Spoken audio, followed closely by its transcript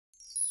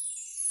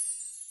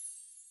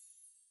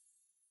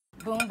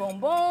Boom, boom,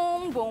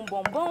 boom, boom,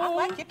 boom, boom. I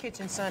like your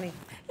kitchen, Sonny.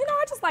 You know,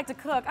 I just like to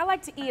cook. I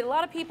like to eat. A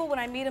lot of people, when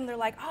I meet them, they're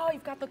like, oh,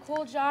 you've got the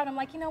cool job. I'm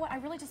like, you know what? I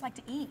really just like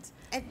to eat.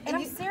 And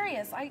I'm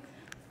serious.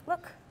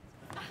 Look.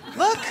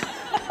 Look.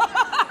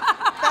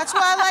 That's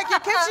why I like your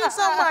kitchen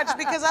so much,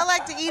 because I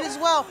like to eat as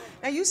well.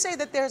 Now, you say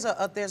that there's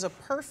a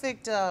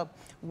perfect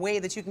way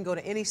that you can go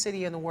to any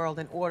city in the world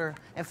and order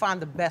and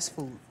find the best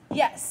food.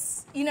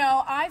 Yes. You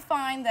know, I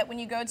find that when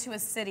you go to a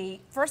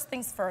city, first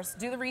things first,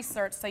 do the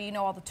research so you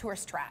know all the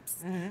tourist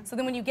traps. So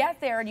then when you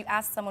get there and you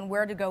ask someone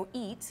where to go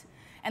eat,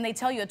 and they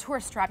tell you a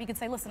tourist trap, you can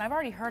say, listen, I've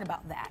already heard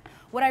about that.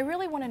 What I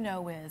really want to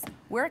know is,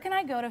 where can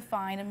I go to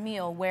find a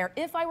meal where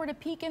if I were to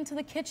peek into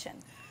the kitchen,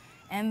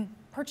 and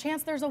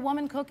perchance there's a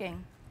woman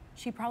cooking,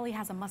 she probably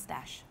has a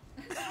mustache.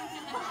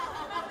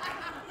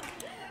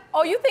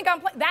 Oh, you think I'm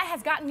playing? That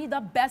has gotten me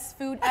the best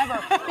food ever.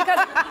 Because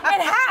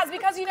it has,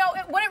 because you know,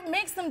 what it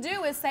makes them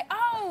do is say,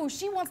 oh,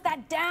 she wants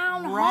that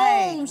down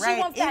home. She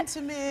wants that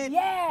intimate,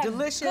 yeah,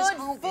 delicious good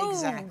home. food.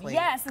 Exactly.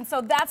 Yes, and so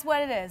that's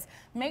what it is.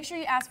 Make sure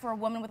you ask for a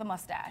woman with a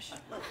mustache.